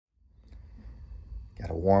Got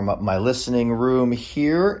to warm up my listening room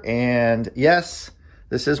here. And yes,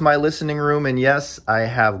 this is my listening room. And yes, I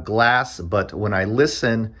have glass, but when I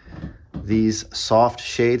listen, these soft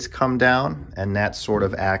shades come down, and that sort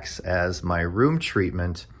of acts as my room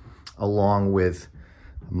treatment, along with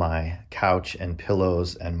my couch and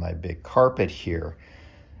pillows and my big carpet here.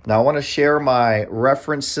 Now, I want to share my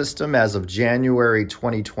reference system as of January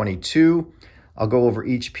 2022. I'll go over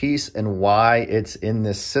each piece and why it's in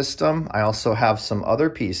this system. I also have some other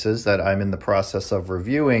pieces that I'm in the process of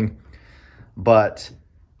reviewing, but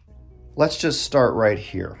let's just start right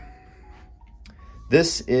here.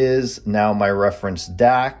 This is now my reference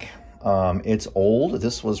DAC. It's old.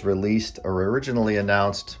 This was released or originally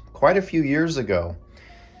announced quite a few years ago,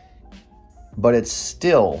 but it's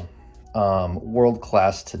still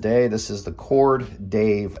world-class today. This is the Chord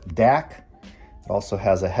Dave DAC. It also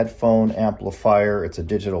has a headphone amplifier. It's a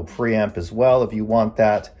digital preamp as well if you want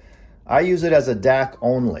that. I use it as a DAC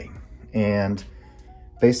only, and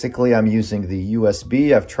basically I'm using the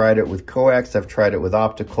USB. I've tried it with coax, I've tried it with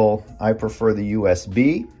optical. I prefer the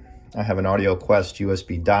USB. I have an AudioQuest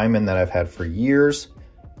USB Diamond that I've had for years.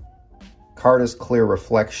 Cardus clear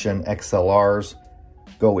reflection XLRs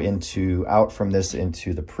go out from this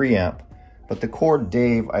into the preamp. But the Chord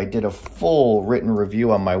Dave, I did a full written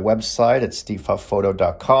review on my website at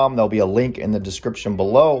stevehufphoto.com. There'll be a link in the description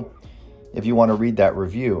below if you want to read that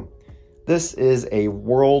review. This is a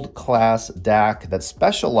world-class DAC that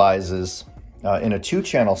specializes in a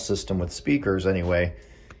 2-channel system with speakers anyway,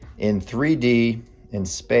 in 3D, in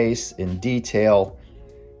space, in detail,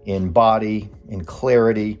 in body, in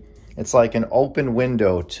clarity. It's like an open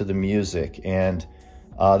window to the music, and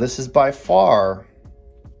this is by far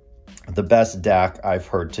the best DAC I've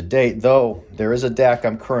heard to date, though there is a DAC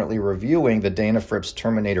I'm currently reviewing, the Dana Fripp's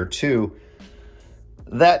Terminator 2,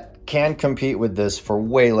 that can compete with this for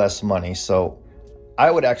way less money. So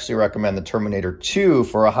I would actually recommend the Terminator 2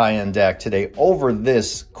 for a high-end DAC today over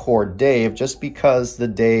this Chord Dave, just because the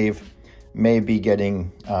Dave may be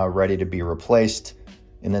getting ready to be replaced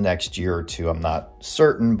in the next year or two. I'm not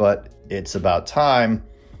certain, but it's about time.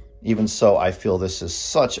 Even so, I feel this is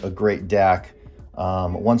such a great DAC.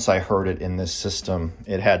 Once I heard it in this system,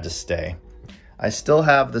 it had to stay. I still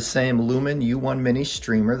have the same Lumen U1 Mini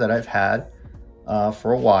streamer that I've had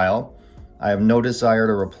for a while. I have no desire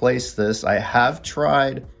to replace this. I have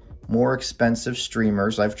tried more expensive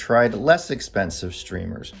streamers. I've tried less expensive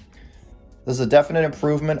streamers. This is a definite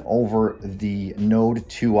improvement over the Node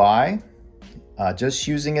 2i. Just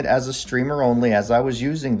using it as a streamer only, as I was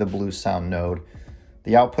using the Blue Sound Node.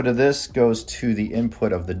 The output of this goes to the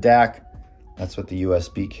input of the DAC. That's what the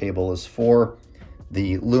USB cable is for.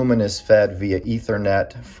 The Lumen is fed via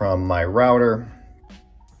Ethernet from my router.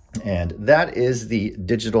 And that is the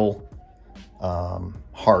digital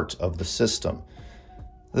heart of the system.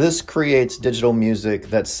 This creates digital music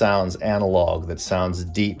that sounds analog, that sounds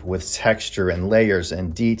deep with texture and layers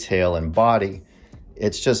and detail and body.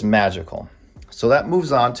 It's just magical. So that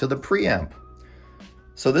moves on to the preamp.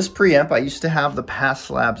 So this preamp, I used to have the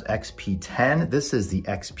Passlabs XP10. This is the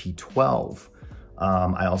XP12.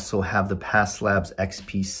 I also have the Passlabs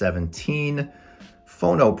XP17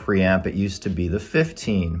 phono preamp. It used to be the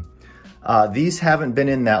 15. These haven't been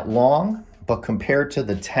in that long, but compared to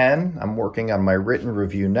the 10, I'm working on my written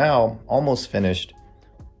review now, almost finished.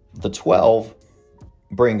 The 12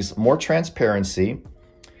 brings more transparency,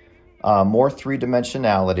 more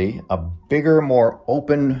three-dimensionality, a bigger, more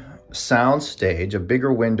open sound stage, a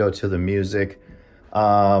bigger window to the music.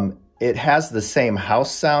 It has the same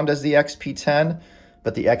house sound as the XP10,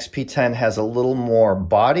 but the XP10 has a little more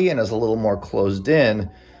body and is a little more closed in.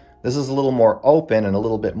 This is a little more open and a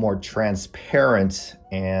little bit more transparent,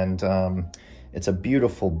 and it's a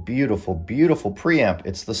beautiful, beautiful, beautiful preamp.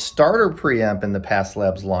 It's the starter preamp in the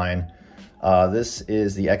Passlabs line. This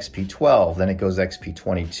is the XP12, then it goes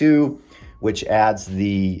XP22, which adds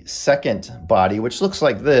the second body, which looks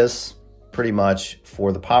like this pretty much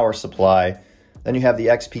for the power supply. Then you have the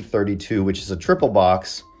XP32, which is a triple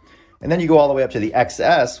box. And then you go all the way up to the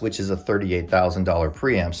XS, which is a $38,000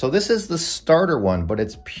 preamp. So this is the starter one, but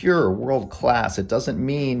it's pure world class. It doesn't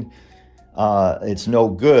mean it's no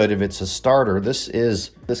good if it's a starter.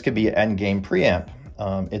 This could be an end game preamp.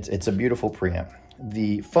 It's a beautiful preamp.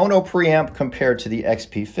 The phono preamp compared to the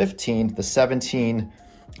XP15, the 17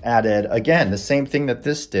 added, again, the same thing that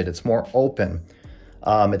this did. It's more open.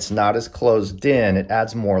 It's not as closed in. It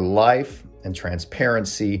adds more life and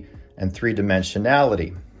transparency and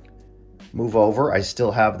three-dimensionality. Move over, I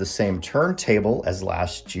still have the same turntable as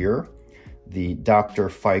last year, the Dr.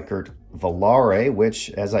 Fikert Volare, which,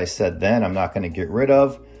 as I said then, I'm not going to get rid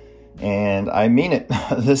of. and I mean it.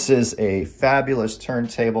 This is a fabulous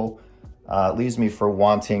turntable. It leaves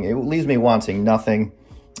me wanting nothing.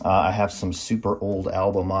 I have some super old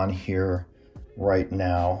album on here right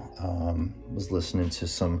now. Was listening to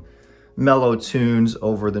some mellow tunes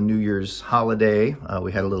over the New Year's holiday.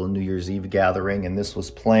 We had a little New Year's Eve gathering, and this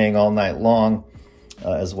was playing all night long,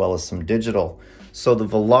 as well as some digital. So the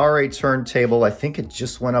Volare turntable, I think it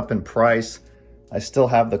just went up in price. I still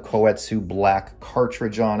have the Koetsu black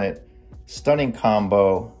cartridge on it. Stunning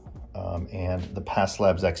combo, and the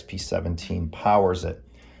Passlabs XP17 powers it.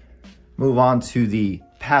 Move on to the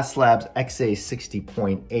Passlabs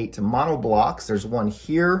XA60.8 mono blocks. There's one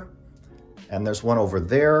here and there's one over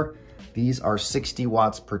there. These are 60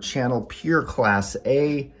 watts per channel, pure Class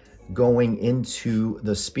A, going into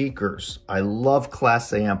the speakers. I love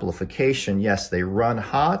Class A amplification. Yes, they run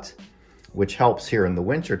hot, which helps here in the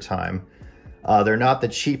winter time. They're not the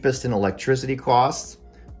cheapest in electricity costs,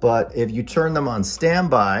 but if you turn them on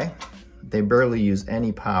standby, they barely use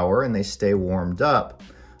any power and they stay warmed up.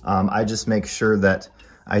 I just make sure that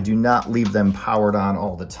I do not leave them powered on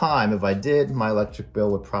all the time. If I did, my electric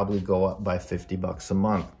bill would probably go up by 50 bucks a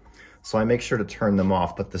month. So I make sure to turn them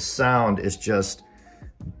off, but the sound is just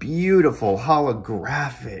beautiful,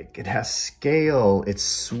 holographic. It has scale, it's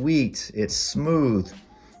sweet, it's smooth,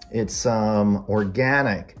 it's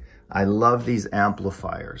organic. I love these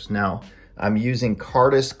amplifiers. Now, I'm using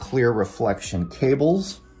Cardis clear reflection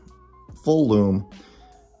cables, full loom,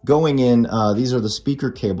 going in, these are the speaker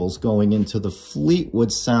cables going into the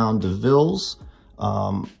Fleetwood Sound DeVille's.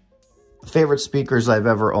 Favorite speakers I've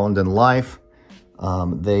ever owned in life.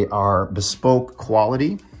 They are bespoke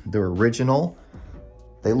quality, they're original.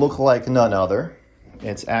 They look like none other.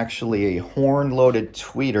 It's actually a horn-loaded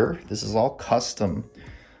tweeter. This is all custom,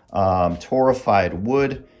 torified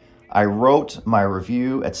wood. I wrote my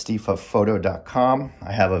review at stevehufpphoto.com.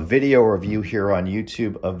 I have a video review here on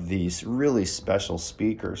YouTube of these really special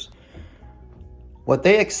speakers. What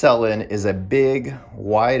they excel in is a big,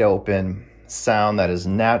 wide open sound that is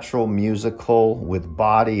natural, musical, with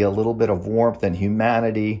body, a little bit of warmth and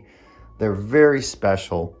humanity. They're very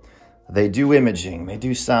special. They do imaging, they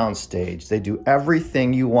do soundstage, they do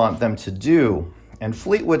everything you want them to do. And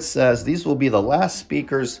Fleetwood says these will be the last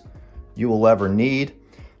speakers you will ever need.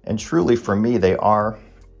 And truly for me, they are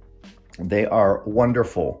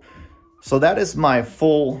wonderful. So that is my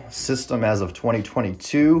full system as of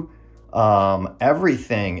 2022.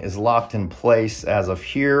 Everything is locked in place as of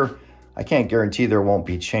here. I can't guarantee there won't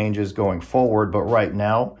be changes going forward, but right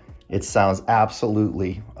now it sounds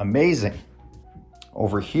absolutely amazing.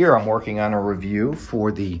 Over here, I'm working on a review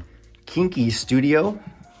for the Kinky Studio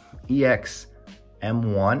EX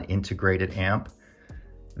M1 integrated amp.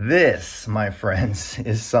 This, my friends,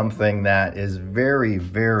 is something that is very,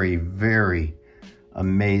 very, very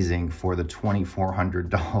amazing for the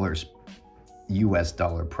 $2,400 US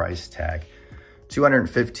dollar price tag.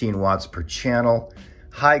 215 watts per channel,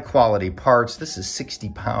 high quality parts. This is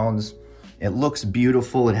 60 pounds. It looks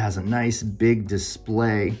beautiful. It has a nice big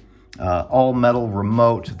display, all metal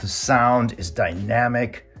remote. The sound is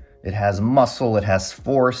dynamic. It has muscle, it has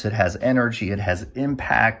force, it has energy, it has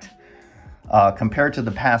impact. Compared to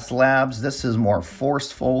the Passlabs, this is more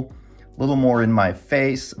forceful, a little more in my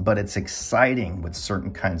face, but it's exciting with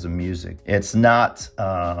certain kinds of music. It's not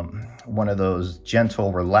one of those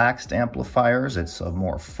gentle, relaxed amplifiers. It's a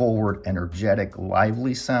more forward, energetic,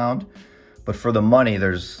 lively sound. But for the money,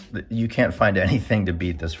 you can't find anything to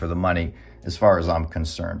beat this for the money, as far as I'm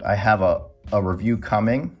concerned. I have a review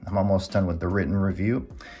coming. I'm almost done with the written review.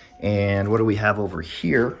 And what do we have over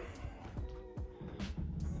here?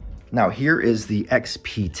 Now here is the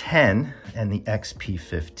XP10 and the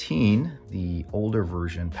XP15, the older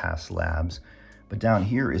version Passlabs. But down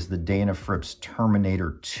here is the Dana Fripp's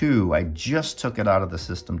Terminator 2. I just took it out of the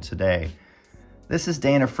system today. This is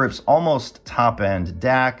Dana Fripp's almost top-end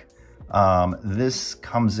DAC. This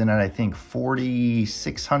comes in at, I think,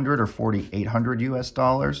 $4,600 or $4,800 US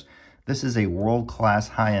dollars. This is a world-class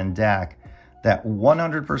high-end DAC that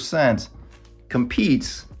 100%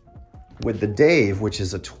 competes with the Dave, which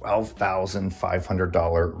is a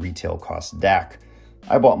 $12,500 retail cost DAC.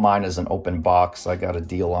 I bought mine as an open box. I got a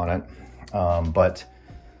deal on it. But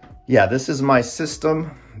yeah, this is my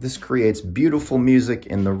system. This creates beautiful music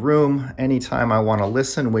in the room anytime I want to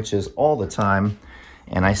listen, which is all the time.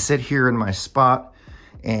 And I sit here in my spot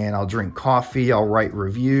and I'll drink coffee, I'll write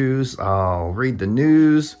reviews, I'll read the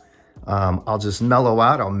news, I'll just mellow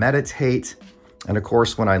out, I'll meditate. And of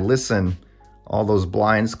course, when I listen, all those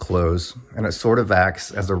blinds close and it sort of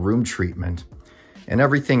acts as a room treatment. And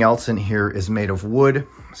everything else in here is made of wood,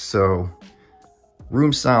 so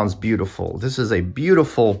room sounds beautiful. This is a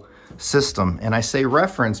beautiful system. And I say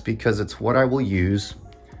reference because it's what I will use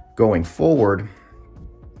going forward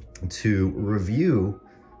to review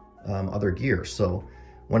other gear. So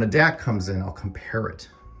when a DAC comes in, I'll compare it.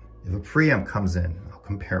 If a preamp comes in, I'll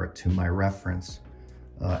compare it to my reference.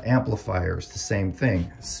 Amplifiers, the same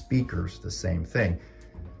thing. Speakers, the same thing.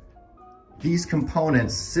 These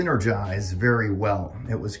components synergize very well.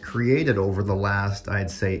 It was created over the last, I'd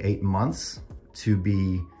say, 8 months to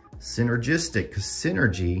be synergistic, because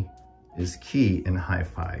synergy is key in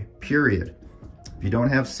hi-fi, period. If you don't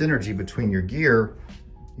have synergy between your gear,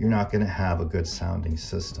 you're not gonna have a good sounding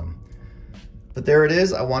system. But there it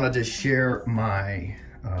is. I wanted to share my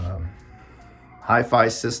hi-fi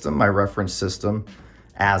system, my reference system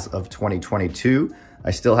as of 2022.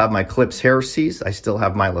 I still have my Klipsch Heresies, I still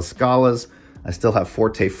have my La Scalas, I still have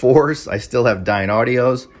Forte 4s, I still have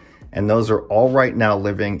Dynaudios, and those are all right now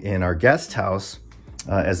living in our guest house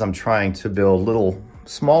as I'm trying to build little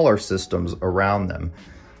smaller systems around them,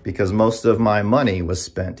 because most of my money was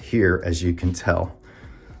spent here, as you can tell.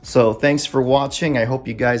 So thanks for watching. I hope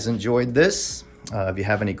you guys enjoyed this. If you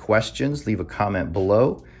have any questions, leave a comment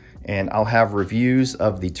below, and I'll have reviews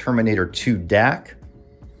of the Terminator 2 DAC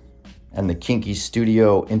and the Kinky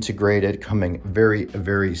Studio Integrated coming very,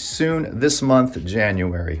 very soon this month,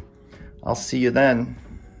 January. I'll see you then.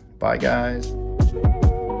 Bye, guys.